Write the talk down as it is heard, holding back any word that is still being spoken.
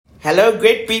Hello,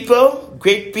 great people,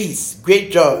 great peace,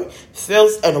 great joy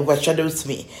fills and overshadows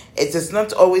me. It is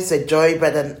not always a joy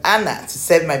but an honor to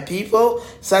serve my people,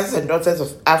 sons and daughters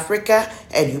of Africa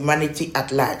and humanity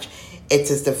at large.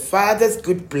 It is the Father's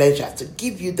good pleasure to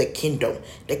give you the kingdom.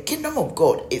 The kingdom of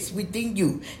God is within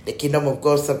you. The kingdom of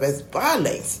God suffers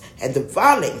violence, and the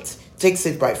violent takes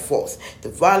it by force. The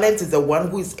violent is the one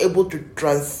who is able to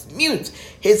transmute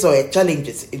his or her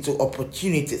challenges into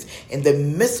opportunities in the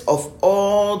midst of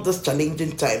all those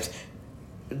challenging times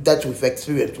that we've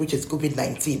experienced, which is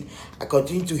COVID-19. I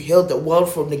continue to heal the world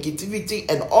from negativity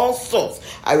and all sorts.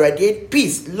 I radiate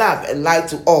peace, love, and light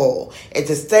to all. It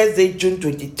is Thursday, June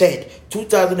 23rd,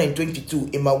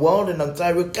 2022, in my world in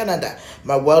Ontario, Canada.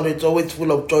 My world is always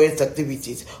full of joyous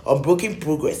activities, unbroken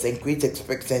progress, and great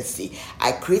expectancy.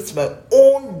 I create my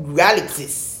own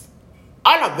realities.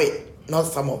 All of it, not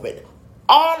some of it.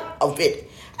 All of it.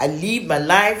 I live my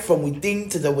life from within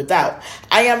to the without.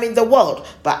 I am in the world,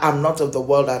 but I'm not of the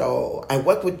world at all. I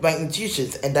work with my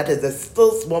intuitions, and that is the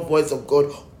still small voice of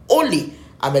God only.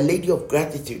 I'm a lady of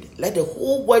gratitude. Let the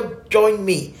whole world join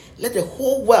me. Let the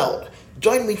whole world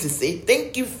join me to say,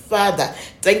 thank you, Father.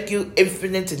 Thank you,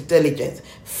 infinite intelligence.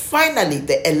 Finally,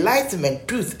 the enlightenment,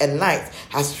 truth, and light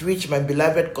has reached my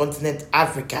beloved continent,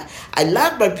 Africa. I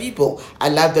love my people. I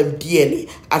love them dearly.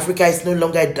 Africa is no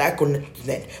longer a dark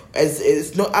continent.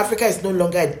 Africa is no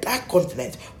longer a dark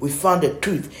continent. We found the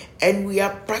truth, and we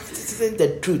are practicing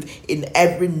the truth in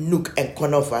every nook and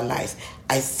corner of our lives.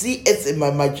 I see it in my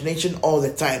imagination all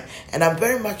the time, and I'm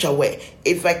very much aware.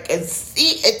 If I can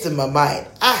see it in my mind,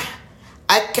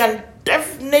 I can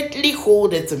definitely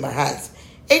hold it in my hands.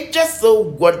 It's just so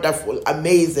wonderful,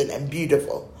 amazing, and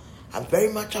beautiful. I'm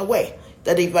very much aware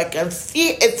that if I can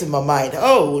see it in my mind,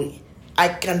 I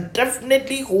can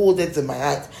definitely hold it in my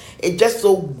hands. It's just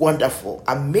so wonderful,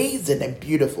 amazing, and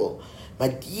beautiful. My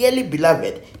dearly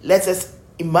beloved, let us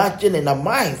imagine in our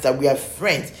minds that we are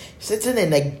friends sitting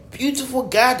in a beautiful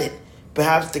garden.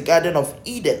 Perhaps the Garden of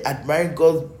Eden, admiring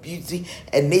God's beauty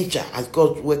and nature as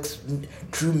God works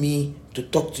through me to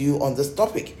talk to you on this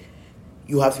topic.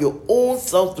 You have your own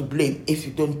self to blame if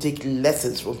you don't take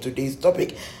lessons from today's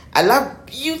topic. I love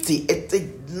beauty. It's a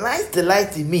nice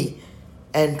delight in me.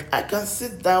 And I can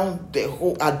sit down the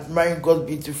whole admiring God's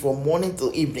beauty from morning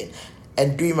till evening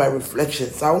and doing my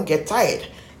reflections. I won't get tired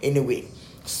anyway.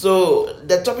 So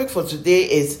the topic for today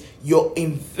is your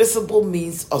invisible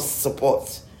means of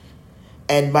support.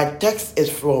 And my text is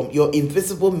from your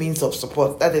invisible means of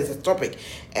support. That is the topic.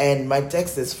 And my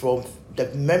text is from the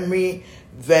memory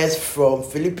verse from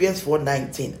Philippians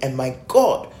 4:19. And my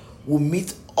God will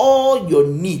meet all your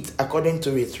needs according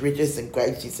to his riches in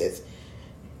Christ Jesus.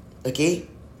 Okay?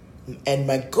 And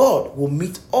my God will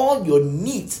meet all your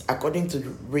needs according to the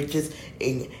riches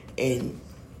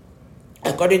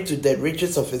according to the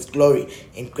riches of his glory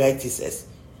in Christ Jesus.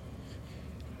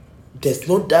 There's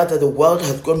no doubt that the world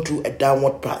has gone through a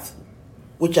downward path,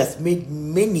 which has made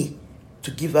many to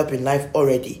give up in life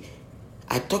already.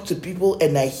 I talk to people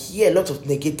and I hear a lot of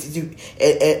negativity.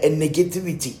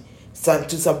 To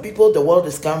some people, the world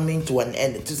is coming to an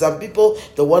end. To some people,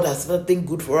 the world has nothing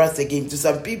good for us again. To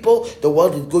some people, the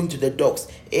world is going to the dogs.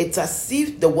 It's as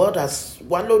if the world has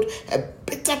swallowed a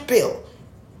bitter pill,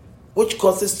 which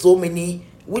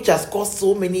has caused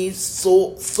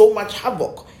so much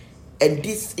havoc. And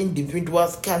these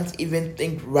individuals can't even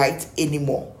think right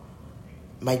anymore.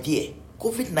 My dear,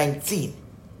 COVID-19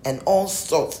 and all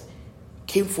sorts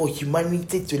came for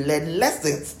humanity to learn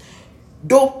lessons.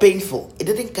 Though painful, it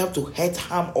didn't come to hurt,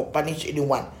 harm, or punish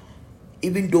anyone,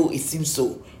 even though it seems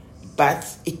so. But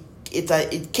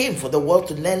it came for the world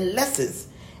to learn lessons.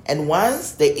 And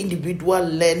once the individual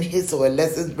learns his or her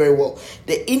lessons very well,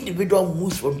 the individual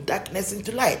moves from darkness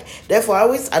into light. Therefore, I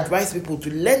always advise people to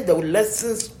learn the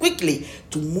lessons quickly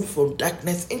to move from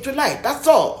darkness into light. That's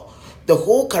all. The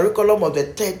whole curriculum of the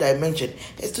third dimension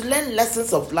is to learn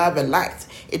lessons of love and light.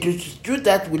 It is through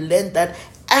that we learn that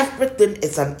everything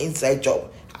is an inside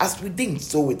job. As within,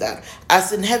 so without.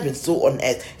 As in heaven, so on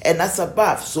earth. And as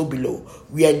above, so below.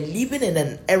 We are living in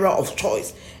an era of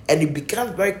choice. And it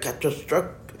becomes very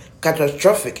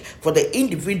catastrophic for the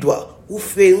individual who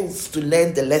fails to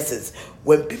learn the lessons.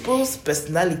 When people's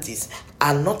personalities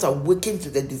are not awakened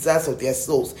to the desires of their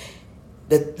souls,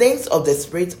 the things of the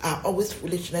spirit are always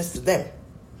foolishness to them.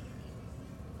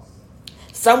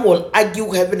 Some will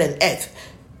argue heaven and earth,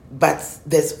 but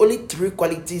there's only three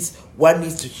qualities one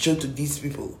needs to show to these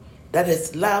people. That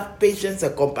is love, patience,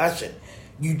 and compassion.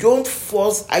 You don't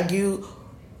argue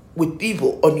with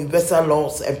people on universal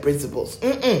laws and principles.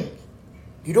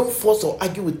 You don't force or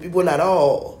argue with people at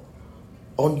all.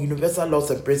 on universal laws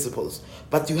and principles,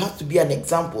 but you have to be an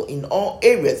example in all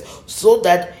areas so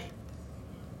that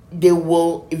they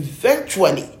will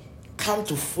eventually come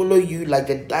to follow you like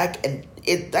the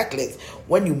darkness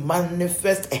when you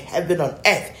manifest a heaven on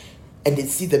earth and they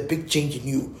see the big change in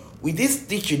you. With this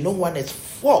teaching, no one is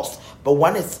forced, but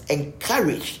one is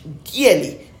encouraged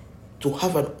dearly to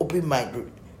have an open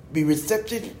mind, be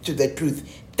receptive to the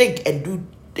truth, think and do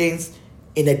things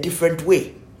in a different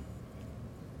way.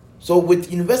 So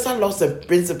with universal laws and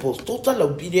principles, total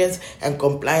obedience and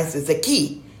compliance is the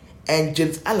key. And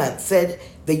James Allen said,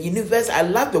 the universe, I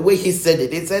love the way he said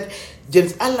it. He said,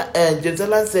 James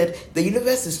Allen said, the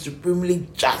universe is supremely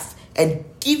just and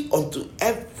give unto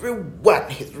everyone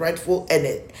his rightful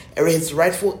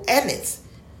earnings.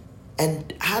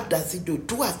 And how does he do?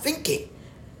 Through our thinking.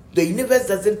 The universe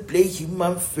doesn't play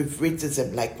human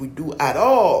favoritism like we do at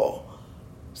all.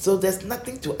 So there's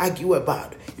nothing to argue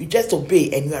about. You just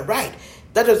obey and you are right.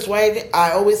 That is why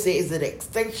I always say it's an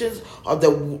extension of the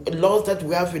laws that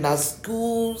we have in our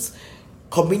schools,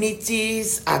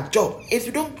 communities, our job. If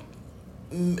you don't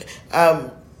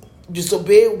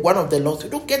disobey one of the laws, you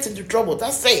don't get into trouble.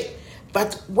 That's it.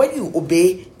 But when you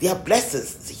obey, there are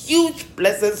blessings, huge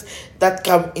blessings that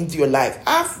come into your life.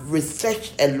 I've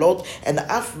researched a lot and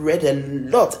I've read a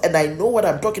lot and I know what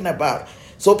I'm talking about.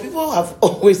 So people have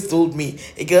always told me,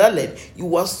 Eagle Helen,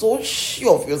 you are so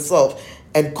sure of yourself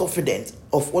and confident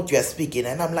of what you are speaking.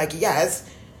 And I'm like, yes,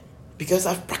 because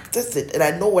I've practiced it and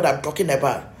I know what I'm talking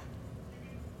about.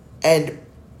 And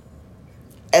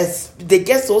as they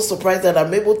get so surprised that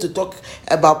I'm able to talk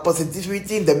about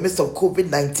positivity in the midst of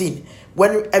COVID-19,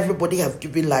 when everybody has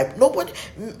given life,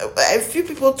 a few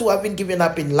people too haven't given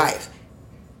up in life.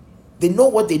 They know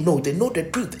what they know the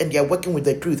truth, and they are working with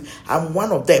the truth. I'm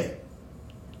one of them.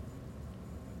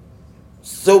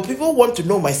 So people want to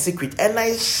know my secret, and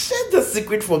I share the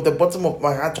secret from the bottom of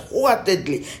my heart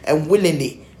wholeheartedly and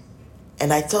willingly.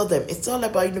 And I tell them, it's all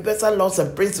about universal laws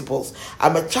and principles.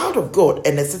 I'm a child of God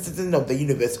and a citizen of the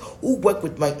universe who work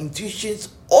with my intuitions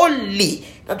only.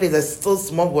 That is a still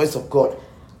small voice of God.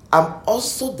 I'm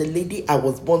also the lady I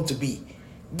was born to be.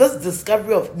 This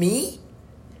discovery of me,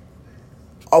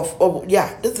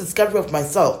 this discovery of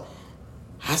myself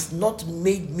has not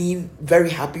made me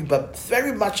very happy, but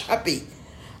very much happy.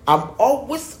 I'm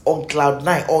always on cloud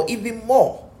 9 or even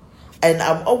more. And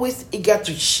I'm always eager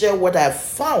to share what I have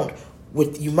found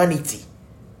with humanity.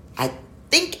 I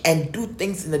think and do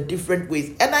things in a different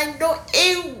ways, and I know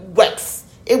it works.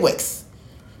 It works.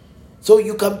 So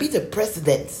you can be the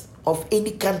president of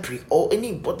any country or any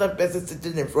important person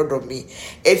sitting in front of me.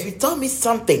 If you tell me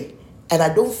something and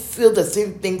I don't feel the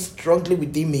same thing strongly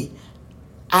within me,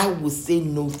 I will say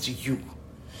no to you.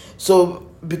 So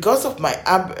because of my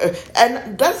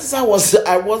and that's how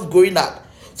I was growing up.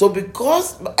 So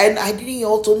and I didn't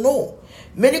also know.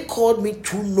 Many called me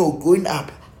True No growing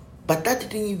up, but that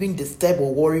didn't even disturb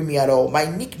or worry me at all. My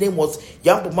nickname was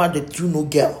Young Puma, the True No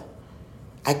Girl.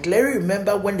 I clearly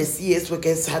remember when the CS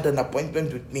workers had an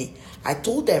appointment with me. I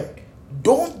told them,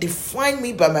 don't define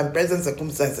me by my present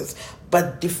circumstances,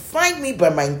 but define me by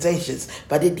my intentions.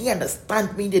 But they didn't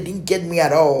understand me, they didn't get me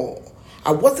at all.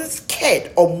 I wasn't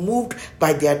scared or moved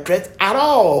by their threats at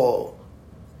all.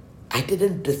 I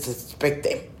didn't disrespect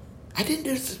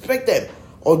them.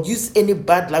 Or use any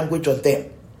bad language on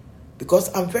them, because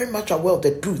I'm very much aware of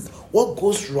the truth. What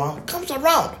goes around comes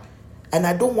around, and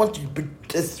I don't want to be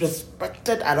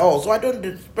disrespected at all. So I don't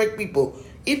disrespect people.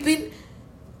 I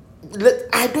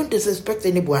don't disrespect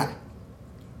anyone,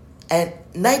 and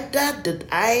neither did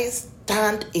I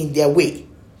stand in their way.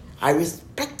 I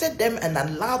respected them and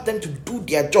allowed them to do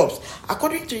their jobs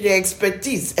according to their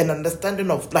expertise and understanding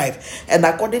of life, and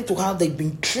according to how they've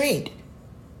been trained.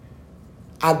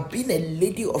 I've been a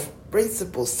lady of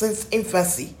principle since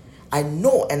infancy. I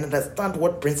know and understand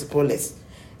what principle is.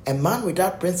 A man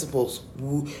without principles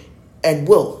and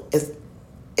will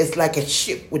is like a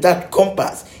ship without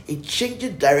compass. It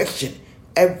changes direction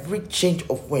every change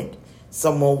of wind.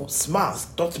 Samuel Smiles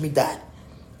taught me that.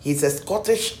 He's a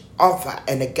Scottish author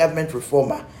and a government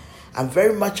reformer. I'm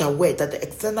very much aware that the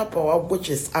external power, which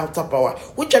is outer power,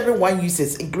 which everyone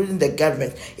uses, including the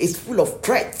government, is full of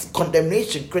threats,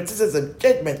 condemnation, criticism,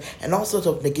 judgment, and all sorts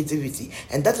of negativity.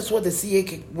 And that is what the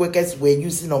CA workers were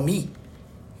using on me.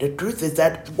 The truth is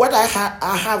that what I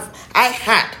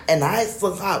had, and I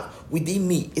still have within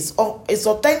me is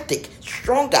authentic,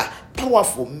 stronger,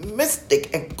 powerful,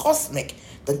 mystic, and cosmic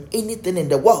than anything in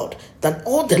the world, than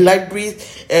all the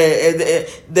libraries,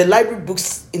 the library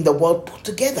books in the world put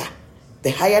together. The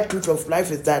higher truth of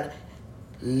life is that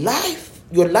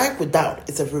your life without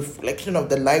is a reflection of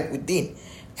the life within.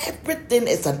 Everything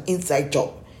is an inside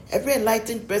job, Every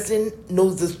enlightened person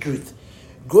knows this truth.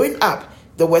 Growing up,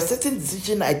 there were certain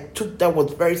decisions I took that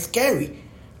was very scary.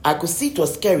 I could see it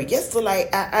was scary. Yes, so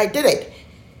I did it.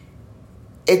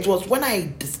 It was when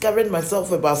I discovered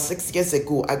myself about 6 years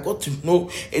ago, I got to know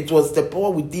it was the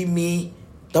power within me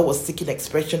that was seeking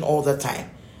expression all the time.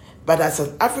 But as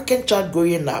an African child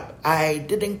growing up, I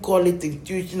didn't call it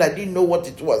intuition. I didn't know what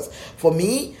it was. For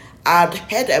me, I'd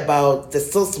heard about the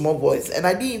still small voice, and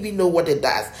I didn't even know what it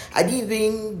does. I didn't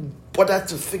even bother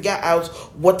to figure out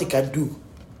what it can do.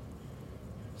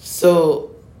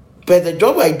 So, but the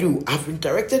job I do, I've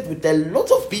interacted with a lot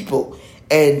of people,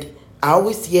 and I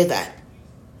always hear that.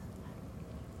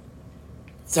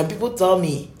 Some people tell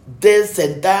me this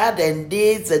and that and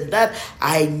this and that.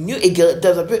 I knew Eagle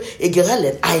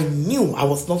Helen. I knew I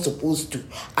was not supposed to.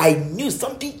 I knew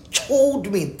something told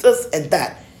me this and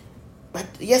that. But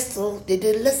yes, so they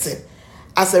didn't listen.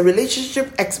 As a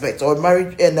relationship expert or a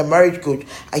marriage coach,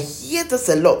 I hear this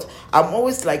a lot. I'm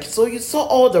always like, so you saw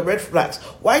all the red flags.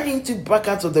 Why didn't you back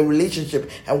out of the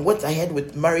relationship and went ahead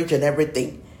with marriage and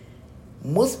everything?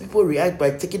 Most people react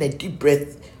by taking a deep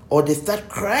breath, or they start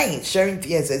crying, sharing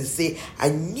tears, and say, I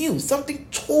knew, something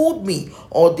told me,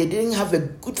 or they didn't have a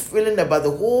good feeling about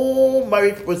the whole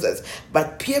marriage process,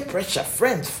 but peer pressure,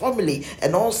 friends, family,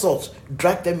 and all sorts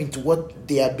drag them into what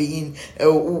they are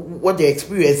what they're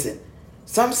experiencing.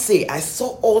 Some say, I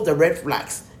saw all the red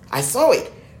flags. I saw it,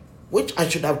 which I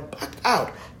should have backed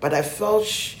out, but I felt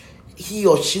he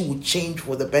or she would change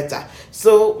for the better.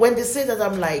 So when they say that,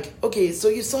 I'm like, okay, so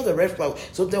you saw the red flag,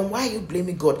 so then why are you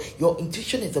blaming God? Your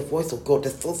intuition is the voice of God,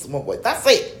 the still small voice. That's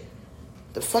it.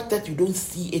 The fact that you don't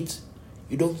see it,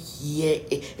 you don't hear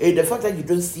it, the fact that you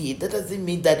don't see it, that doesn't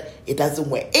mean that it doesn't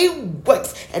work. It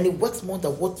works, and it works more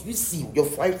than what you see, your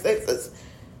 5 senses.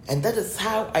 And that is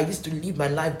how I used to live my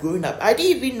life growing up. I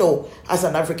didn't even know as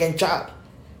an African child.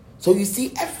 So you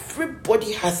see,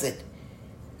 everybody has it.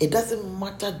 It doesn't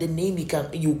matter the name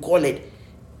you call it.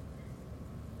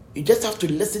 You just have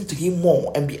to listen to him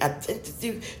more and be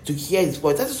attentive to hear his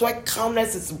voice. That is why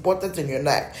calmness is important in your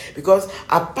life. Because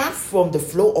apart from the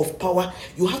flow of power,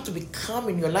 you have to be calm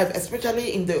in your life,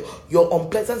 especially in your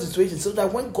unpleasant situation, so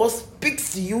that when God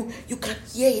speaks to you, you can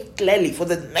hear it clearly for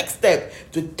the next step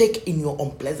to take in your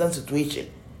unpleasant situation.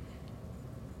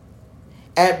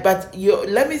 But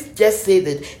let me just say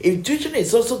that intuition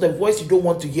is also the voice you don't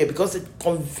want to hear, because it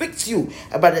convicts you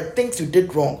about the things you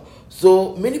did wrong.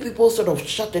 So many people sort of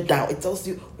shut it down. It tells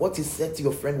you what you said to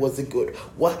your friend wasn't good.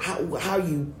 How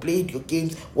you played your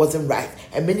games wasn't right.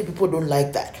 And many people don't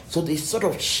like that. So they sort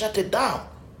of shut it down.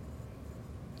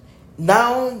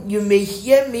 Now you may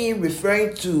hear me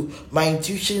referring to my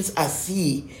intuitions as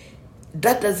he.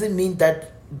 That doesn't mean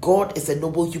that God is a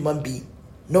noble human being.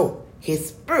 No, his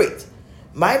spirit.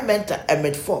 My mentor,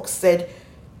 Emmett Fox, said,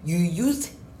 you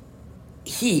used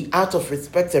he out of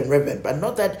respect and reverence, but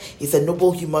not that he's a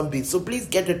noble human being. So please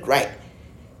get it right.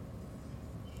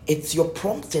 It's your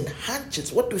prompting,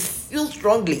 hunches, what you feel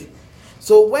strongly.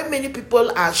 So when many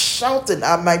people are shouting,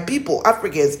 my people,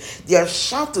 Africans, they are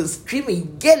shouting,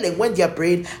 screaming, yelling when they are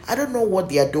praying, I don't know what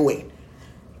they are doing.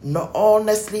 No,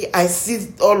 honestly, I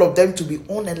see all of them to be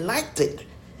unenlightened.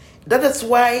 That is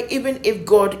why even if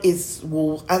God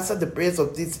will answer the prayers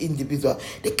of this individual,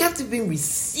 they can't even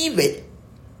receive it.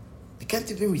 They can't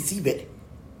even receive it.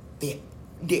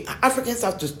 The Africans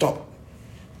have to stop.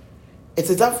 It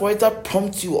is that voice that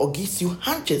prompts you or gives you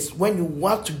hunches when you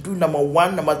want to do number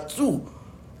 1, number 2.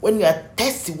 When you are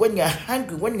thirsty, when you are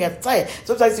hungry, when you are tired.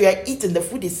 Sometimes you are eating, the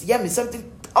food is yummy.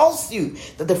 Something tells you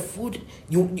that the food,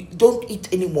 you don't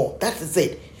eat anymore. That is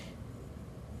it.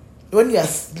 When you are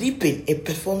sleeping, it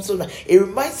performs so nice. It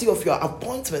reminds you of your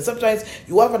appointment. Sometimes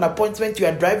you have an appointment, you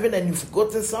are driving and you've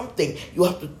forgotten something. You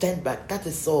have to turn back. That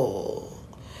is all.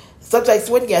 Sometimes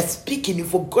when you are speaking,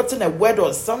 you've forgotten a word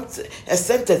or something, a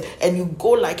sentence, and you go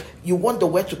like you want the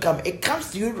word to come. It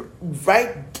comes to you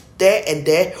right there and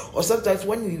there. Or sometimes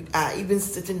when you are even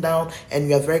sitting down and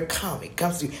you are very calm, it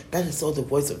comes to you. That is all the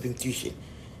voice of intuition.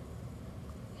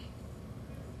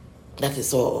 That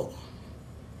is all.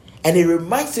 And it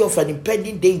reminds you of an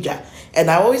impending danger. And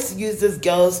I always use this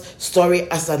girl's story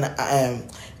as an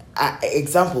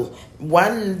example.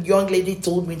 One young lady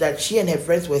told me that she and her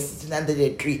friends were sitting under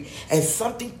the tree, and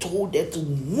something told her to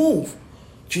move.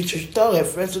 She should tell her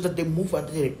friends so that they move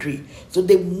under the tree. So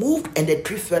they moved, and the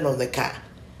tree fell on the car.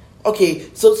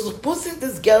 Okay, so supposing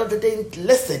this girl didn't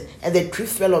listen, and the tree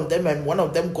fell on them, and one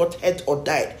of them got hurt or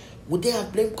died, would they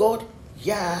have blamed God?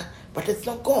 Yeah, but it's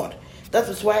not God. That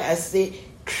is why I say,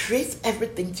 trace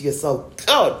everything to yourself.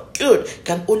 God, good,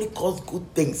 can only cause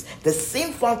good things. The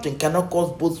same fountain cannot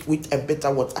cause both sweet and bitter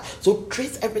water. So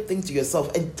trace everything to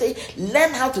yourself and learn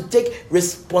how to take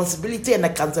responsibility and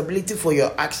accountability for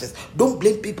your actions. Don't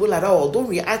blame people at all. Don't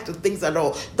react to things at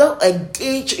all. Don't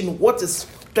engage in what is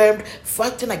termed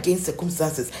fighting against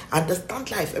circumstances.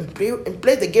 Understand life and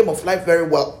play the game of life very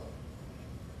well.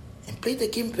 Play the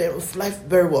game of life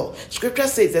very well. Scripture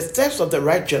says the steps of the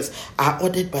righteous are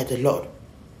ordered by the Lord.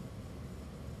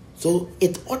 So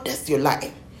it orders your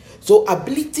life. So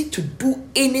ability to do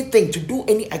anything, to do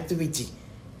any activity,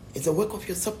 is a work of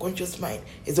your subconscious mind.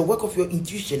 It's a work of your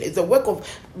intuition. It's a work of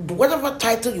whatever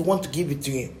title you want to give it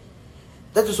to him.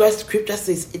 That is why scripture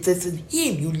says it is in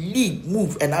him you live,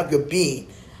 move, and have your being.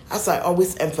 As I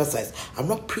always emphasize, I'm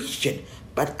not preaching,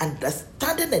 but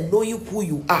understanding and knowing who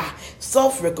you are,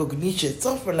 self-recognition,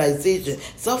 self-realization,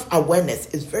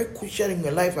 self-awareness is very crucial in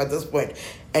your life at this point.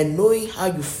 And knowing how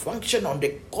you function on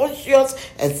the conscious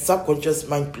and subconscious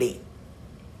mind plane.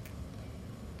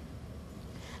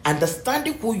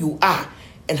 Understanding who you are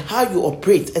and how you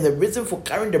operate and the reason for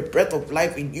carrying the breath of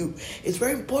life in you is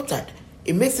very important.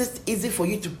 It makes it easy for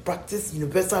you to practice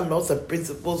universal laws and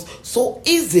principles so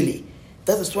easily.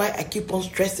 That is why I keep on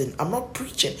stressing. I'm not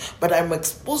preaching, but I'm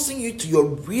exposing you to your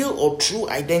real or true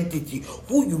identity,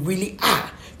 who you really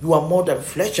are. You are more than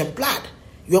flesh and blood.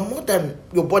 You are more than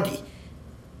your body.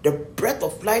 The breath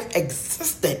of life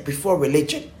existed before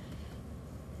religion.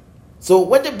 So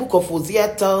when the book of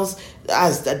Hosea tells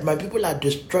us that my people are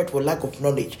destroyed for lack of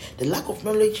knowledge, the lack of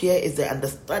knowledge here is the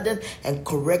understanding and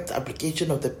correct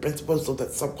application of the principles of the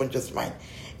subconscious mind.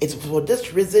 It's for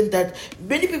this reason that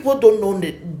many people don't know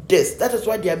this. That is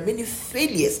why there are many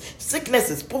failures,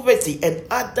 sicknesses, poverty, and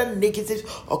other negative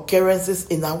occurrences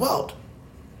in our world.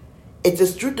 It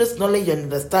is through this knowledge and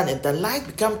understanding that life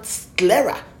becomes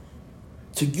clearer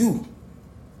to you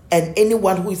and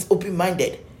anyone who is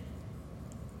open-minded.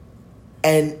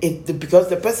 And because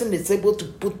the person is able to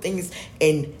put things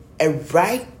in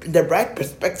the right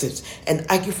perspectives and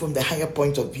argue from the higher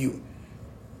point of view.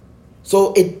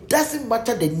 So it doesn't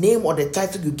matter the name or the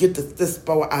title you give to this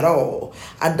power at all.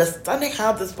 Understanding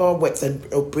how this power works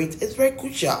and operates is very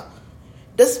crucial.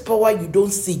 This power you don't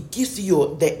see gives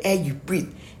you the air you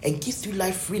breathe and gives you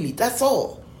life freely. That's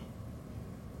all.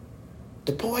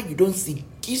 The power you don't see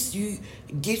gives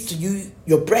to you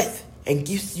your breath and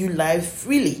gives you life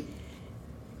freely.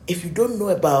 If you don't know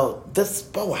about this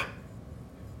power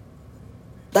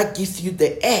that gives you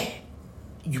the air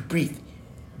you breathe,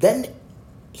 then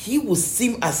he will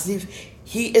seem as if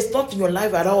he is not in your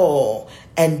life at all.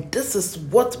 And this is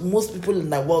what most people in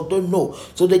the world don't know.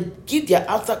 So they give their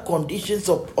outer conditions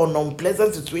of an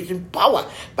unpleasant situation power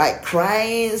by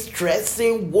crying,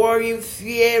 stressing, worrying,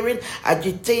 fearing,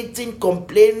 agitating,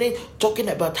 complaining, talking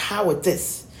about how it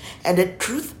is. And the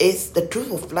truth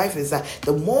of life is that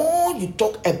the more you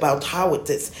talk about how it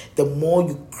is, the more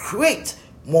you create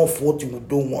more of what you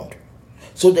don't want.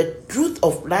 So the truth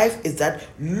of life is that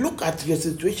look at your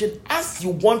situation as you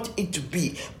want it to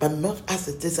be, but not as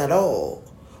it is at all.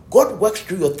 God works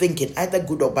through your thinking, either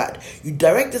good or bad. You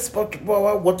direct this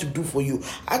power what to do for you.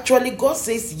 Actually, God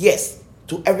says yes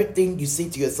to everything you say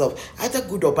to yourself, either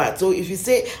good or bad. So if you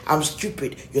say, I'm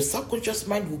stupid, your subconscious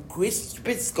mind will create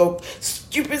stupid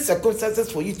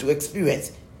circumstances for you to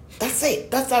experience. That's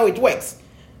it. That's how it works.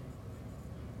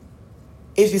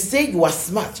 If you say you are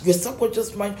smart, your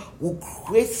subconscious mind will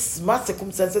create smart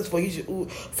circumstances for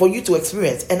you to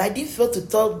experience. And I didn't feel to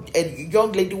tell a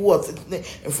young lady who was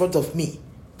in front of me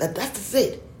that's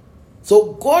it.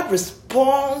 So God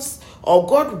responds, or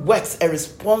God works and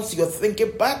responds to your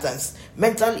thinking patterns,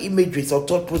 mental imageries, or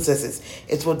thought processes.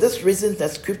 It's for this reason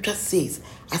that scripture says,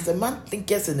 as a man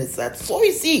thinketh in his heart, so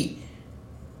is he.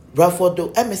 Ralph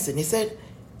Waldo Emerson, he said,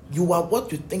 you are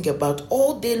what you think about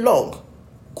all day long.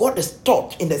 God is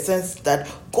taught in the sense that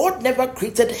God never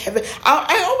created heaven.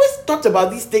 I always thought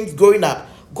about these things growing up.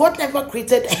 God never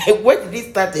created, where did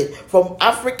he start it? From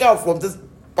Africa or from this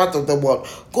part of the world?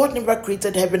 God never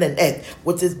created heaven and earth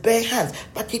with his bare hands,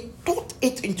 but he taught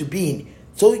it into being.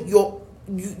 So you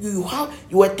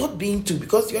were taught being too,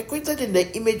 because you are created in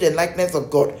the image and likeness of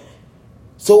God.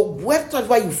 So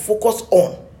whatever you focus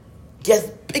on gets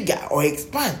bigger or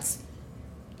expands.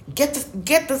 Get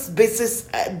this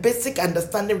basic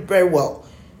understanding very well.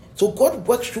 So God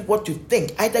works through what you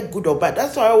think, either good or bad.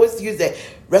 That's why I always use the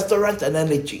restaurant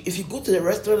analogy. If you go to the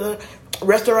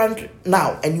restaurant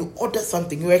now and you order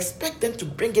something, you expect them to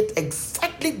bring it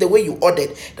exactly the way you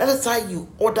ordered. That is how you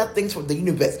order things from the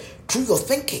universe, through your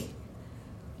thinking.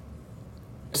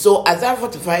 So Isaiah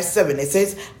 45:7, it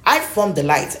says, I form the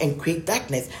light and create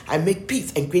darkness. I make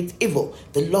peace and create evil.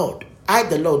 The Lord, I,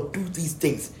 the Lord, do these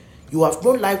things. You have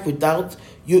no life without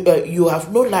you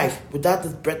have no life without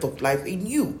this breath of life in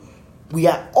you. We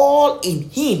are all in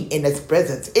Him, in His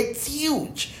presence. It's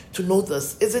huge to know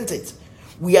this, isn't it?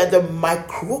 We are the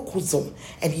microcosm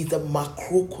and He's the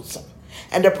macrocosm.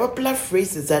 And the popular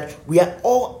phrase is that we are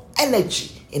all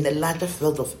energy in a larger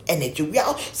field of energy. We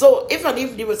are so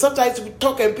even sometimes we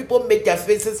talk and people make their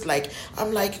faces like,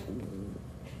 I'm like,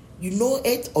 you know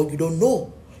it or you don't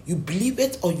know. You believe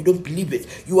it or you don't believe it.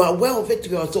 You are aware of it.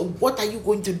 So what are you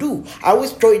going to do? I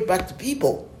always throw it back to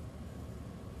people.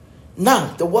 Now,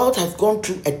 the world has gone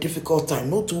through a difficult time.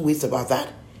 No two ways about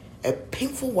that. A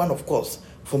painful one, of course,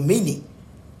 for many.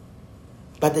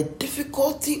 But the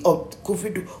difficulty of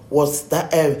COVID was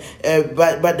that,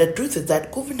 but the truth is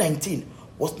that COVID-19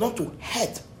 was not to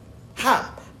hurt, harm,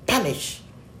 punish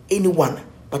anyone,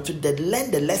 but to learn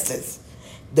the lessons.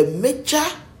 The major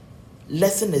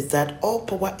lesson is that all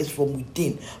power is from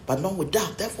within, but not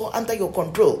without, therefore under your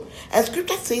control. And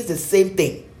Scripture says the same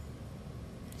thing.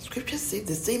 Scripture says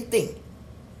the same thing.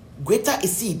 Greater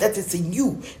is He that is in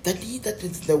you than he that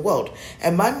is in the world.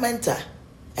 And my mentor,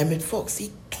 Emmett Fox,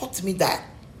 he taught me that.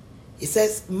 He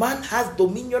says, man has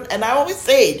dominion, and I always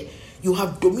said, you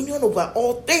have dominion over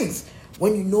all things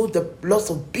when you know the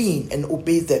laws of being and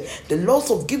obeys them. The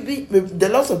laws of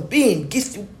being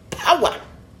gives you power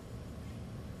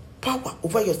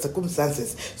over your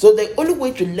circumstances. So the only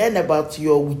way to learn about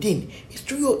your within is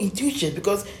through your intuition,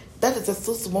 because that is a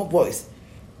so small voice.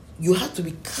 You have to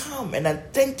be calm and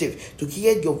attentive to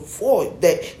hear your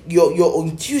voice, your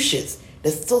intuitions. The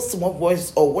still small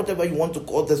voice, or whatever you want to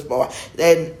call this power.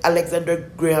 Then Alexander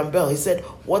Graham Bell, he said,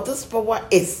 what this power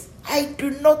is, I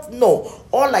do not know.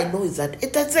 All I know is that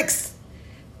it exists.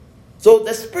 So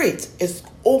the Spirit is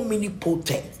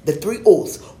omnipotent, the three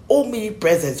O's,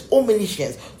 omnipresence,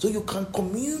 omniscience. So you can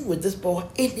commune with this power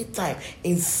anytime,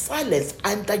 in silence,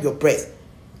 under your breath.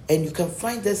 And you can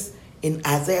find this in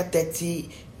Isaiah 30,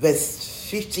 verse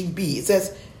 15b. It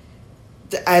says,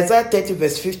 Isaiah 30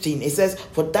 verse 15, it says,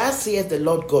 for thus saith the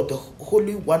Lord God, the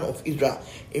Holy One of Israel,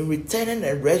 in returning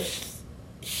and rest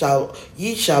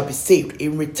ye shall be saved.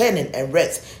 In returning and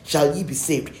rest shall ye be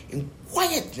saved. In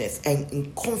quietness and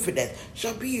in confidence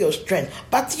shall be your strength.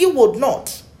 But you would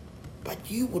not,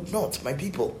 my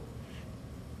people.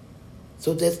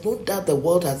 So there's no doubt the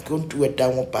world has gone through a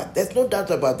downward path. There's no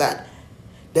doubt about that.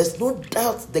 There's no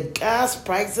doubt the gas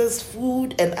prices,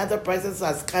 food, and other prices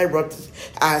are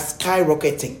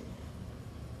skyrocketing.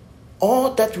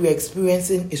 All that we're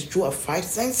experiencing is through our five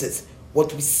senses.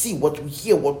 What we see, what we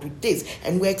hear, what we taste,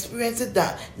 and we're experiencing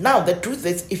that. Now, the truth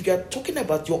is, if you're talking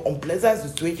about your unpleasant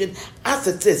situation as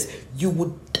it is, you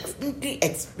would definitely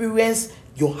experience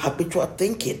your habitual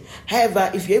thinking.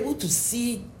 However, if you're able to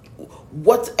see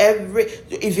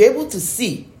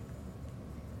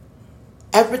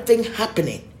everything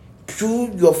happening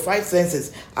through your five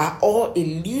senses are all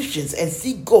illusions, and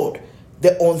see God,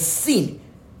 the unseen,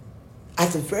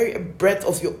 as the very breath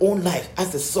of your own life,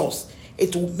 as the source,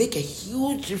 it will make a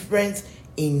huge difference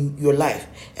in your life.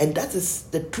 And that is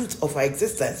the truth of our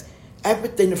existence.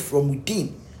 Everything from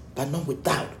within, but not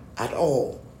without at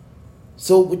all.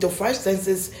 So with your five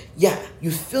senses,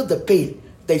 you feel the pain,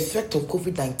 the effect of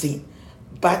COVID-19.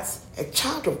 But a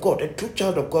child of God, a true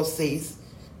child of God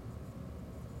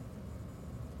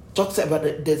talks about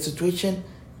the situation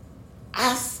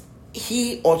as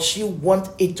he or she wants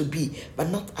it to be, but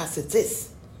not as it is.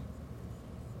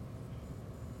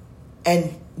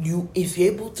 And if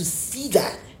you're able to see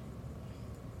that,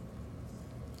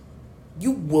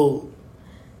 you will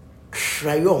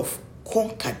triumph,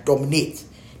 conquer, dominate.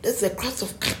 That's the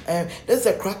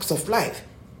crux of life.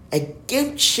 A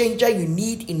game changer you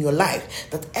need in your life,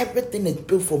 that everything is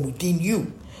built from within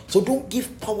you. So don't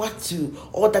give power to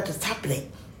all that is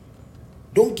happening.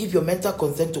 Don't give your mental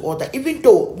consent to all that, even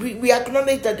though we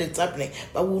acknowledge that it's happening,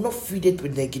 but we will not feed it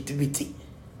with negativity.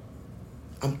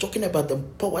 I'm talking about the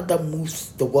power that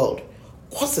moves the world,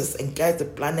 causes and guides the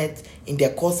planet in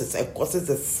their courses, and causes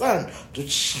the sun to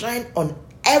shine on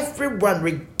everyone,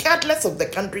 regardless of the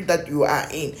country that you are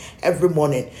in. Every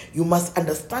morning, you must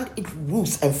understand its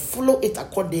rules and follow it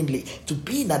accordingly to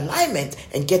be in alignment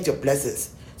and get your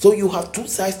blessings. So you have two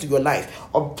sides to your life,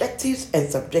 objectives and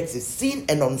subjectives, seen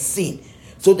and unseen.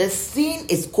 So the seen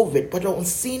is COVID, but the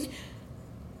unseen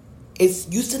is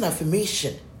using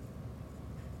affirmation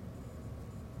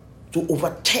to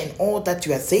overturn all that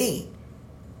you are saying.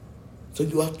 So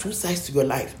you have two sides to your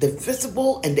life, the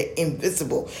visible and the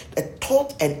invisible, the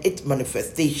thought and its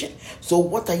manifestation. So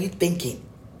what are you thinking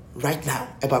right now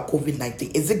about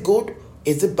COVID-19? Is it good?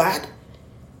 Is it bad?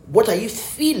 What are you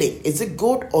feeling? Is it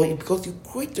good, or because you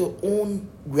create your own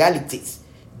realities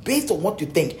based on what you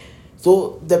think.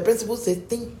 So the principle says,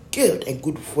 think good and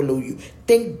good will follow you.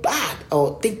 Think bad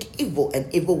or think evil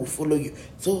and evil will follow you.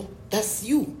 So that's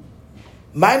you.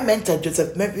 My mentor,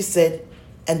 Joseph Murphy, said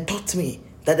and taught me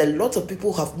that a lot of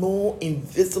people have no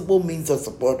invisible means of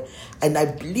support. And I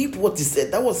believed what he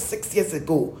said. That was 6 years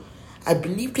ago. I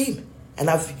believed him. And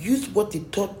I've used what he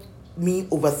taught me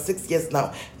over 6 years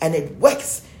now. And it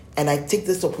works. And I take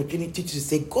this opportunity to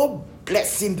say, God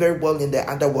bless him very well in the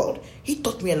underworld. He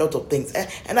taught me a lot of things.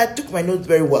 And I took my notes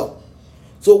very well.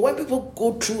 So when people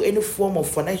go through any form of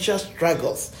financial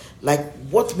struggles, like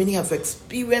what many have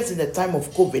experienced in the time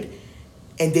of COVID,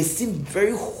 and they seem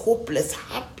very hopeless,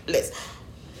 helpless,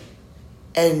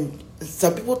 and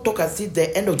some people talk as if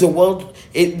the end of the world,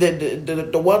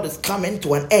 the world is coming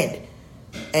to an end,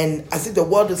 and as if the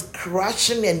world is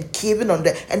crashing and caving on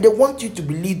them, and they want you to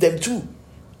believe them too.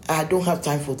 I don't have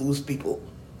time for those people.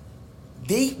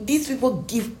 These people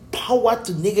give power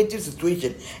to negative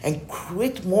situation and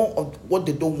create more of what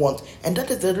they don't want, and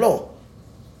that is the law.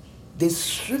 They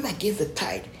swim against the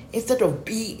tide instead of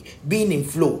being in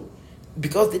flow,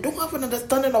 because they don't have an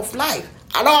understanding of life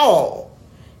at all.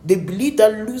 They believe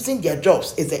that losing their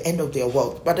jobs is the end of their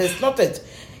world, but it's not it.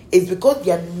 It's because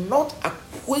they are not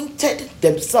acquainted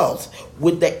themselves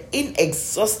with the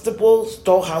inexhaustible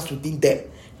storehouse within them,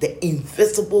 the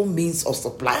invisible means of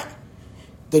supply.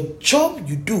 The job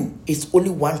you do is only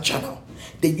one channel.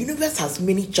 The universe has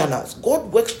many channels.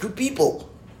 God works through people.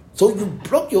 So you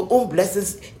block your own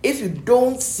blessings if you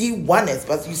don't see oneness,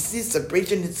 but you see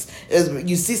separation.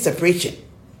 You see separation.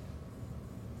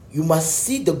 You must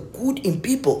see the good in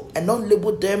people and not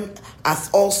label them as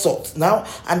all sorts. Now,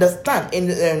 understand,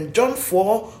 in John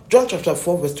chapter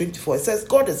 4, verse 24, it says,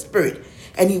 God is spirit,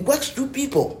 and he works through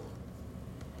people.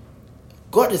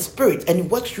 God is spirit, and he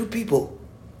works through people.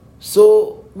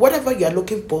 So, whatever you are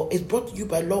looking for is brought to you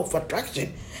by law of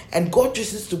attraction. And God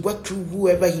chooses to work through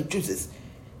whoever he chooses.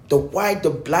 The white, the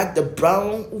black, the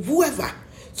brown, whoever.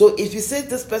 So if you say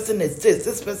this person is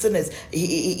this person is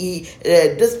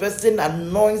this person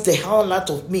annoys the hell out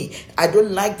of me, I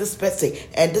don't like this person,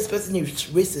 and this person is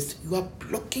racist, you are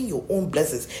blocking your own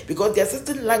blessings, because there's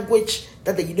certain language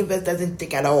that the universe doesn't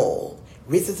take at all.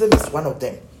 Racism is one of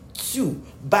them. 2,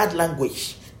 bad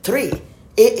language. 3,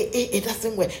 it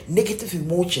doesn't work. Negative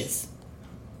emotions.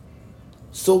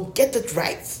 So get it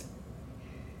right.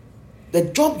 The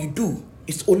job you do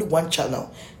is only one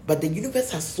channel, but the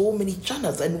universe has so many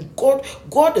channels, and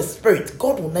God is spirit.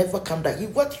 God will never come down. He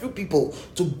works through people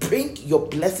to bring your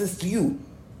blessings to you.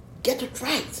 Get it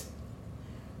right.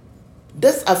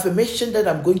 This affirmation that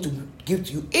I'm going to give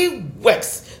to you, it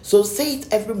works. So say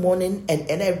it every morning and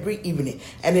every evening.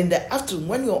 And in the afternoon,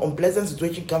 when your unpleasant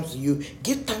situation comes to you,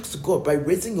 give thanks to God by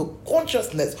raising your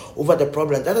consciousness over the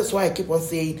problem. That is why I keep on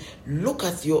saying, look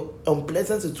at your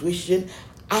unpleasant situation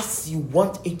as you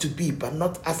want it to be, but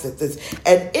not as it is.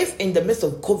 And if in the midst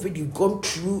of COVID you've gone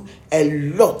through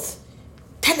a lot,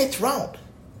 turn it round.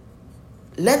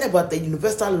 Learn about the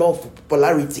universal law of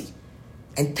polarity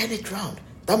and turn it round.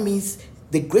 That means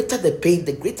the greater the pain,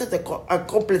 the greater the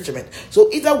accomplishment.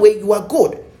 So either way, you are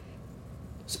good.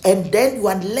 And then you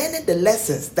are learning the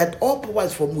lessons that all power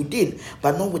is from within,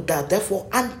 but not without, therefore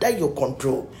under your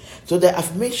control. So the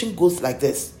affirmation goes like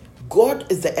this.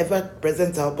 God is the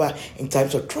ever-present helper in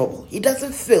times of trouble. He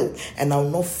doesn't fail, and I will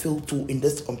not fail too in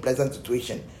this unpleasant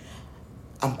situation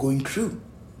I'm going through.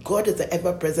 God is the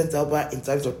ever-present helper in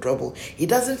times of trouble. He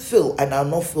doesn't fail, and I will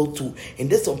not fail too in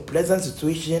this unpleasant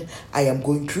situation I am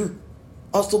going through.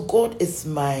 Also, God is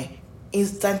my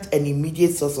instant and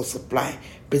immediate source of supply,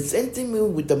 presenting me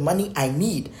with the money I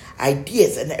need,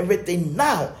 ideas, and everything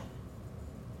now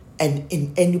and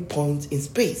in any point in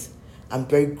space. I'm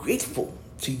very grateful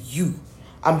to you.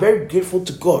 I'm very grateful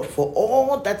to God for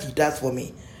all that he does for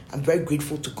me. I'm very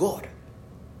grateful to God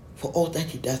for all that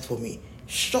he does for me.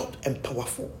 Short and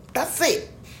powerful. That's it.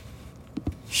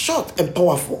 Short and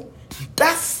powerful.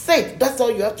 That's it. That's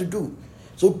all you have to do.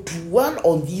 So dwell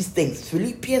on these things.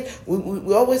 Philippians,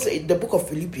 we always say in the book of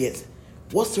Philippians,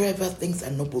 whatsoever things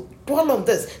are noble, dwell on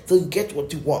this till you get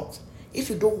what you want. If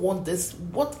you don't want this,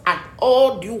 what at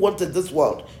all do you want in this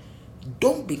world?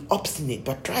 Don't be obstinate,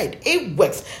 but try it. It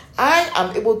works. I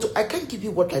can't give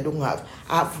you what I don't have.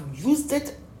 I've used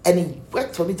it and it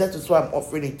worked for me. That is why I'm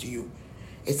offering it to you.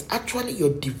 It's actually your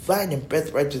divine and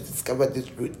birthright to discover this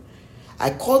truth.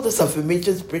 I call this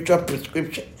affirmation spiritual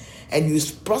prescription. And you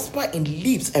prosper in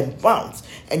leaps and bounds,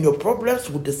 and your problems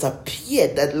will disappear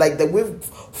that like the way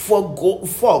fog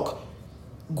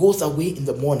goes away in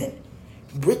the morning.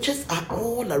 Riches are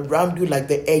all around you like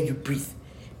the air you breathe.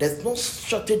 There's no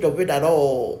shortage of it at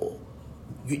all.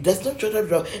 There's no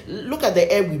shortage of. Look at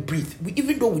the air we breathe.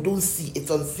 Even though we don't see, it's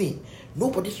unseen.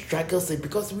 Nobody struggles it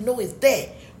because we know it's there.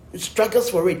 We struggles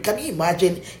for it. Can you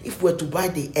imagine if we were to buy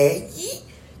the air?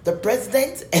 The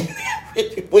president and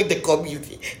people in the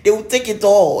community, they will take it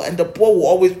all, and the poor will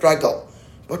always struggle.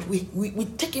 But we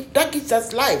take it. That gives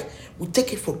us life. We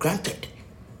take it for granted.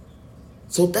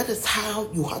 So that is how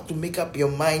you have to make up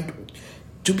your mind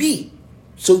to be.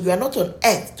 So you are not on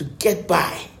earth to get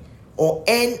by or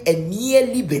earn a mere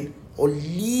living or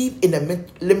live in a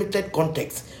limited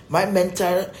context. My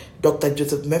mentor, Dr.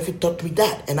 Joseph Murphy, taught me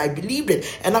that, and I believed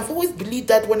it. And I've always believed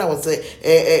that when I was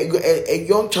a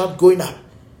young child growing up.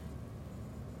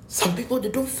 Some people, they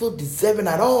don't feel deserving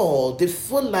at all. They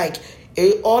feel like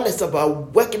all is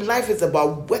about working. Life is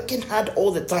about working hard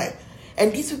all the time.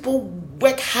 And these people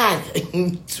work hard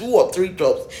in 2 or 3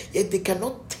 jobs, yet they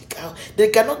cannot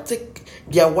take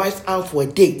their wives out for a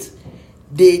date.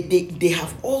 They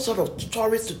have all sort of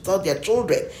stories to tell their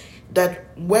children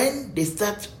that when they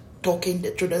start talking,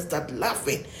 the children start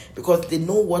laughing because they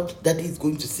know what daddy is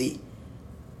going to say.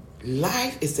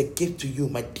 Life is a gift to you,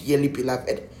 my dearly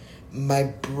beloved. My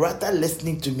brother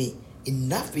listening to me,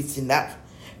 enough is enough.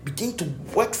 Begin to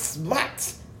work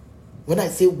smart. When I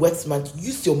say work smart,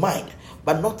 use your mind,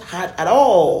 but not hard at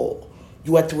all.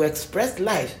 You are to express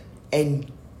life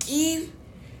and give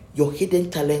your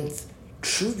hidden talents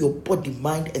through your body,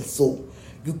 mind, and soul.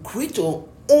 You create your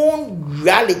own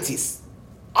realities.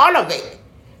 All of it.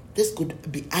 This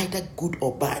could be either good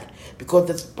or bad because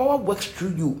this power works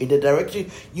through you in the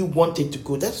direction you want it to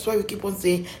go. That's why we keep on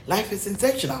saying life is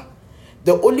intentional.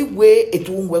 The only way it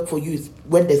won't work for you is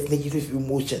when there's negative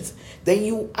emotions. Then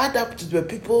you add up to the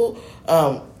people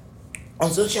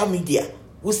on social media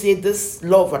who say this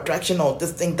law of attraction or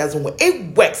this thing doesn't work.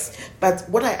 It works. But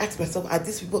what I ask myself, are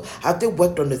these people, have they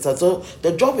worked on themselves? So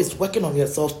the job is working on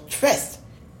yourself first.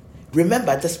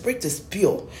 Remember, the spirit is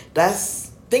pure.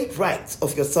 Think right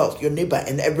of yourself, your neighbor,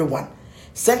 and everyone.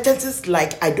 Sentences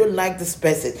like, I don't like this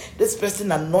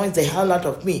person annoys the hell out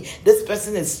of me, this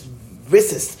person is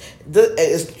racist,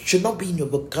 this should not be in your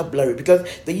vocabulary because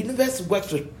the universe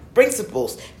works with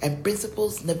principles and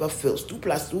principles never fails. 2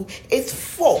 + 2 is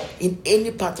 4 in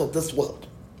any part of this world.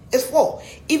 It's 4.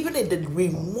 Even in the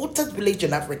remotest village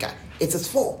in Africa, it is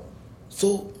 4.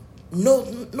 So know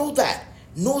that.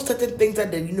 Know certain things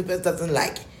that the universe doesn't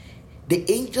like. The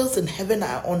angels in heaven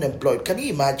are unemployed. Can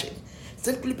you imagine?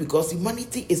 Simply because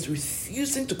humanity is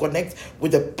refusing to connect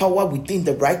with the power within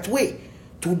the right way.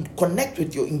 To connect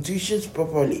with your intuitions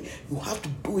properly, you have to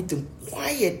do it in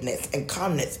quietness and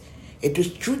calmness. It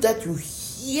is true that you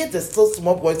hear the still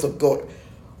small voice of God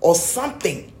or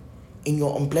something in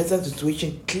your unpleasant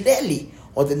situation clearly,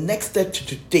 or the next step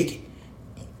to take.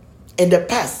 In the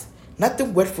past,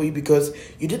 nothing worked for you because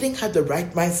you didn't have the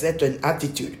right mindset and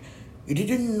attitude. You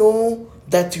didn't know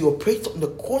that you operate on the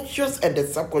conscious and the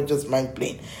subconscious mind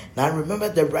plane. Now remember,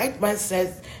 the right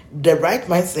mindset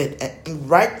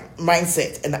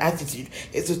and attitude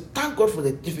is to thank God for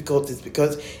the difficulties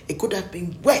because it could have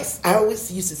been worse. I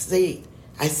always used to say it.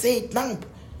 I say it now.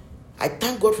 I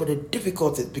thank God for the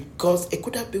difficulties because it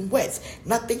could have been worse.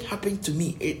 Nothing happened to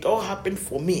me. It all happened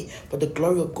for me, for the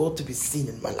glory of God to be seen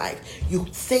in my life. You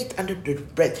say it under the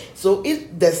breath. So if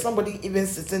there's somebody even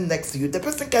sitting next to you, the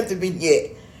person can't even hear.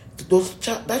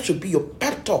 That should be your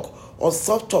pep talk or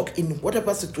self-talk in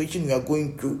whatever situation you are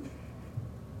going through.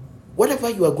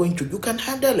 Whatever you are going through, you can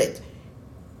handle it.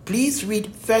 Please read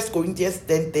 1 Corinthians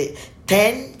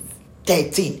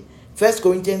 10:13. 1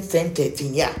 Corinthians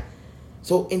 10:13, yeah.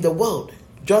 So in the world,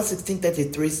 John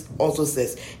 16:33 also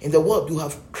says, in the world you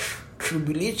have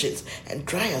tribulations and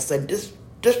trials and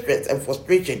distress and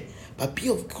frustration, but be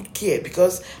of good care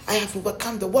because I have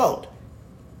overcome the world.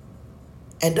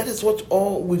 And that is what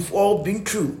we've all been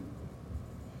through.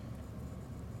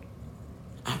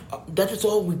 That is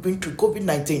all we've been through,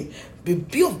 COVID-19.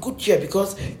 Be of good cheer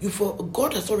because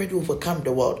God has already overcome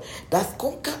the world. That's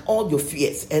conquer all your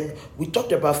fears. And we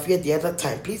talked about fear the other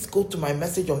time. Please go to my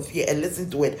message on fear and listen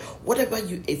to it. Whatever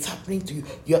is happening to you,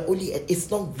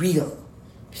 it's not real.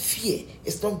 Fear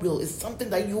is not real. It's something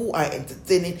that you are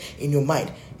entertaining in your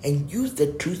mind. And use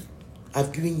the truth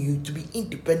I've given you to be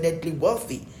independently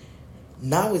wealthy.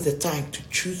 Now is the time to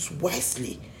choose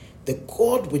wisely. The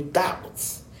God without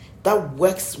that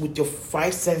works with your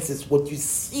 5 senses, what you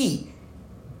see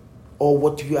or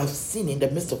what you have seen in the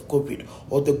midst of COVID,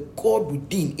 or the God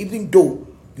within, even though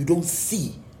you don't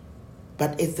see,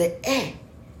 but it's the air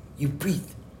you breathe.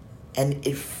 And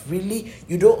if really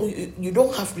you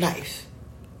don't have life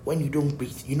when you don't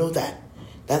breathe, you know that.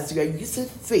 That's you are using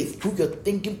faith through your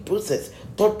thinking process,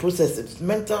 thought processes,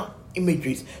 mental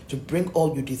imageries to bring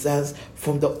all your desires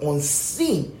from the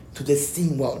unseen to the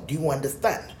seen world. Do you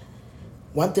understand?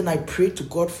 One thing I pray to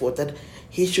God for, that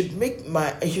He should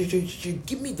should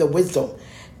give me the wisdom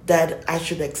that I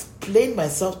should explain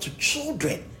myself to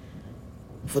children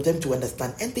for them to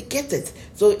understand, and they get it.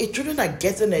 So if children are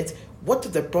getting it, what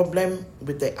is the problem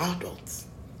with the adults?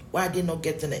 Why are they not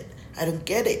getting it? I don't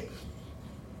get it.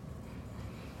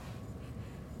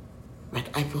 But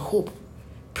I hope,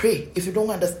 pray. If you don't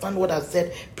understand what I've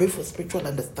said, pray for spiritual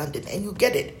understanding, and you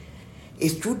get it.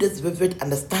 It's through this vivid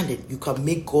understanding you can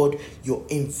make God your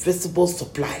invisible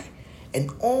supply,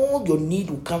 and all your need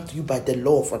will come to you by the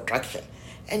law of attraction,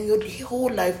 and your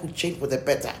whole life will change for the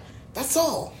better. That's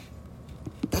all.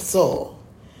 That's all.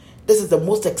 This is the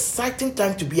most exciting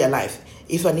time to be alive.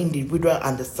 If an individual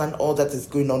understands all that is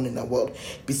going on in the world,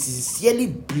 be sincerely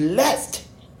blessed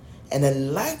and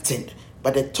enlightened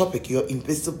by the topic, your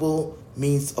invisible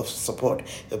means of support.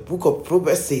 The book of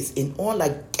Proverbs says, in all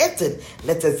our getting,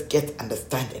 let us get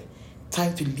understanding.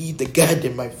 Time to leave the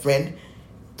garden, my friend,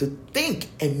 to think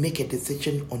and make a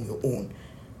decision on your own.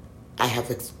 I have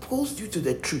exposed you to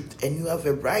the truth, and you have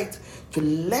a right to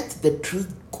let the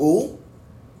truth go,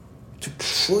 to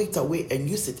throw it away and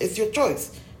use it. It's your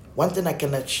choice. One thing I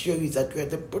can assure you is that you are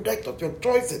the product of your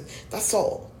choices. That's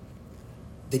all.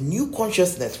 The new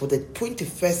consciousness for the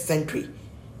 21st century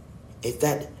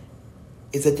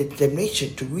is a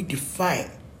determination to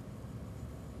redefine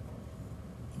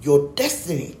your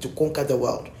destiny to conquer the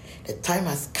world. The time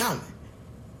has come.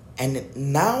 And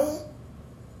now,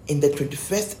 in the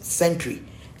 21st century,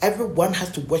 everyone has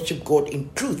to worship God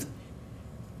in truth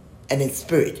and in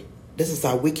spirit. This is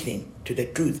our awakening to the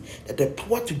truth, that the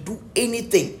power to do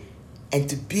anything and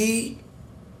to be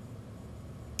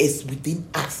is within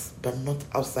us, but not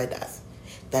outside us.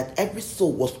 That every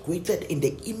soul was created in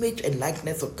the image and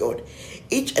likeness of God.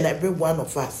 Each and every one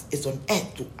of us is on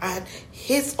earth to add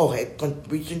his or her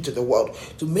contribution to the world,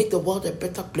 to make the world a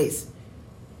better place.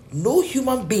 No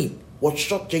human being was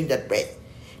shortchanged at birth.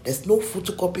 There's no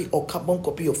photocopy or carbon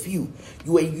copy of you.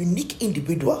 You are a unique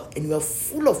individual, and you are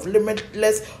full of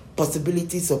limitless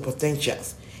possibilities or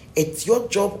potentials. It's your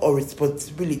job or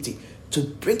responsibility to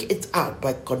bring it out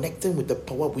by connecting with the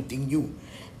power within you.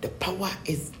 The power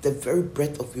is the very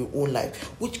breath of your own life,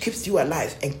 which keeps you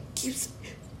alive and keeps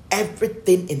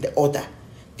everything in the order.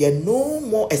 There are no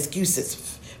more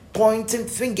excuses, pointing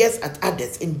fingers at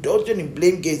others, indulging in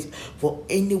blame games for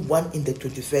anyone in the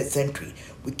 21st century.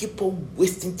 We keep on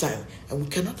wasting time, and we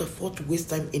cannot afford to waste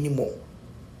time anymore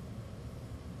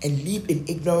and live in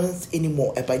ignorance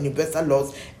anymore about universal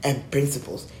laws and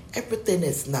principles. Everything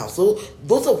is now. So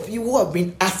those of you who have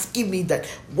been asking me that,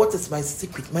 what is my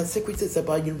secret? My secret is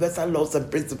about universal laws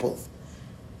and principles.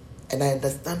 And I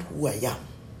understand who I am.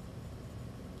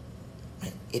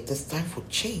 It is time for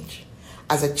change.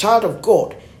 As a child of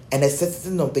God and a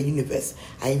citizen of the universe,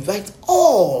 I invite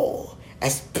all,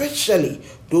 especially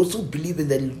those who believe in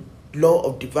the law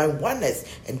of divine oneness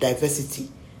and diversity,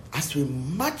 as we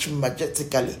march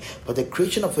majestically for the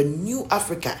creation of a new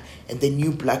Africa and the new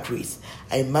black race.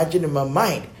 I imagine in my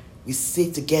mind, we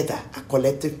say together a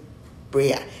collective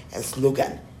prayer and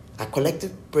slogan. Our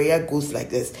collective prayer goes like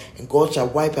this: and God shall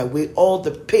wipe away all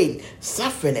the pain,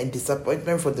 suffering, and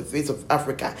disappointment from the face of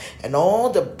Africa and all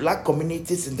the black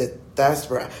communities in the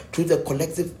diaspora through the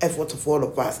collective effort of all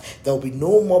of us. There will be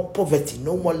no more poverty,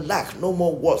 no more lack, no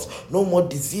more wars, no more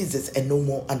diseases, and no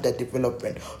more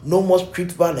underdevelopment. No more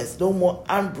street violence, no more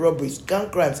armed robberies, gun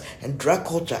crimes, and drug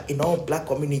culture in all black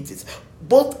communities,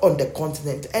 both on the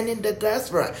continent and in the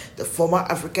diaspora. The former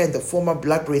Africa and the former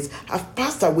black race have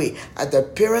passed away at the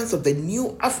appearance of the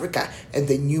new Africa and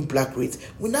the new black race.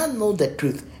 We now know the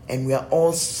truth, and we are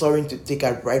all soaring to take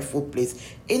our rightful place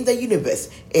in the universe.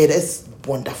 It is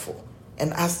wonderful.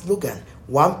 And our slogan: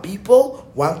 one people,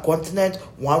 one continent,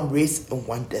 one race, and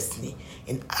one destiny.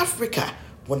 In Africa,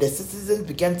 when the citizens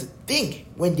begin to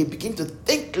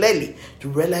think clearly, to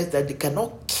realize that they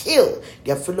cannot kill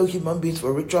their fellow human beings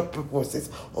for ritual purposes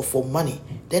or for money,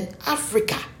 then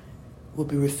Africa will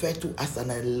be referred to as an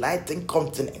enlightened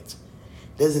continent.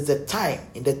 This is a time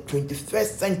in the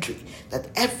 21st century that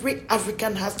every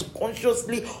African has to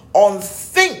consciously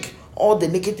unthink all the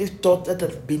negative thoughts that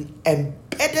have been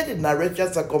embedded in our racial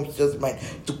subconscious mind,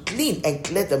 to clean and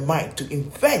clear the mind, to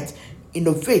invent,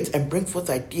 innovate, and bring forth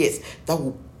ideas that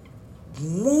will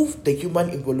move the human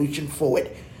evolution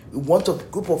forward. We want a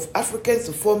group of Africans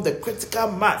to form the critical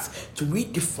mass to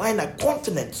redefine a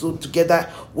continent, so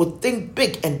together we'll think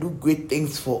big and do great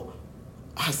things for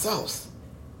ourselves.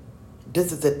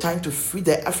 This is the time to free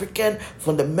the African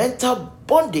from the mental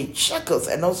bondage, shackles,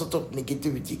 and all sorts of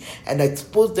negativity, and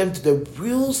expose them to the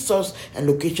real source and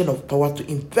location of power to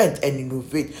invent and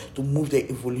innovate to move the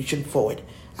evolution forward.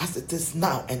 As it is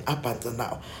now and up until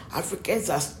now, Africans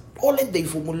are stalling the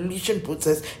evolution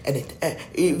process, and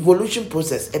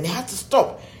it has to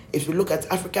stop. If you look at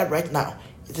Africa right now,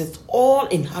 it is all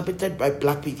inhabited by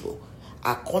black people.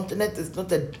 Our continent is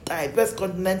not a diverse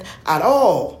continent at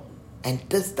all. And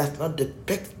this does not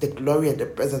depict the glory and the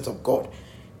presence of God.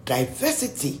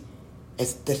 Diversity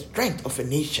is the strength of a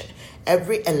nation.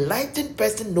 Every enlightened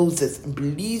person knows this and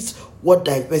believes what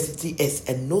diversity is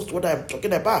and knows what I'm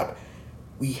talking about.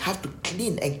 We have to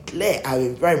clean and clear our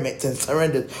environment and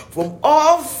surroundings from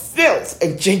all filth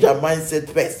and change our mindset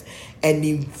first, and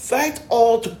invite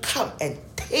all to come and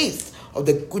taste of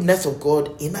the goodness of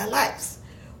God in our lives.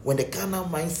 When the carnal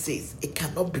mind says it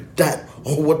cannot be done,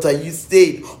 or what are you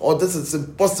saying, or this is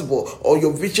impossible, or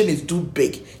your vision is too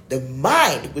big, the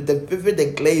mind with the vivid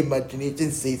and clear imagination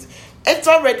says it's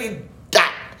already done.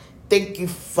 Thank you,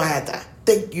 Father.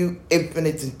 Thank you,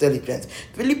 infinite intelligence.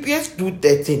 Philippians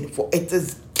 2:13, for it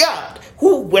is God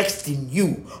who works in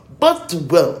you both to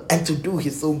will and to do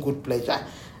his own good pleasure.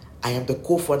 I am the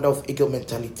co-founder of Eagle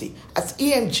Mentality. As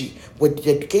EMG, we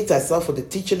dedicate ourselves for the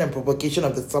teaching and propagation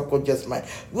of the subconscious mind.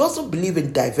 We also believe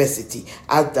in diversity,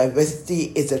 as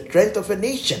diversity is the strength of a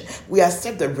nation. We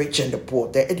accept the rich and the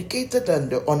poor, the educated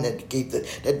and the uneducated,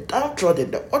 the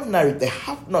downtrodden, the ordinary, the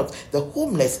have-nots, the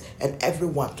homeless, and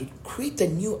everyone to create a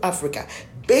new Africa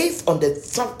based on the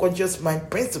subconscious mind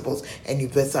principles and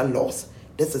universal laws.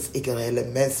 This is Eagle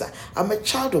Helen Mensah. I'm a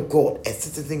child of God, a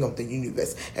citizen of the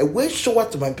universe, a way shower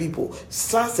to my people,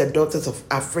 sons and daughters of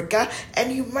Africa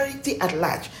and humanity at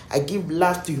large. I give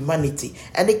love to humanity,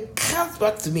 and it comes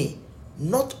back to me,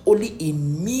 not only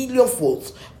in million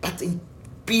folds, but in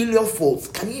billion folds.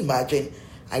 Can you imagine?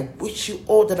 I wish you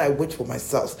all that I wish for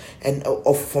myself and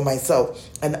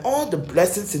all the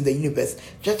blessings in the universe,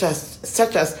 such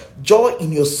as joy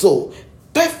in your soul,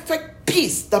 perfect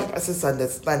peace that passes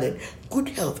understanding, good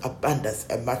health, abundance,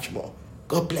 and much more.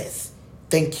 God bless.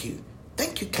 Thank you.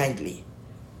 Thank you kindly.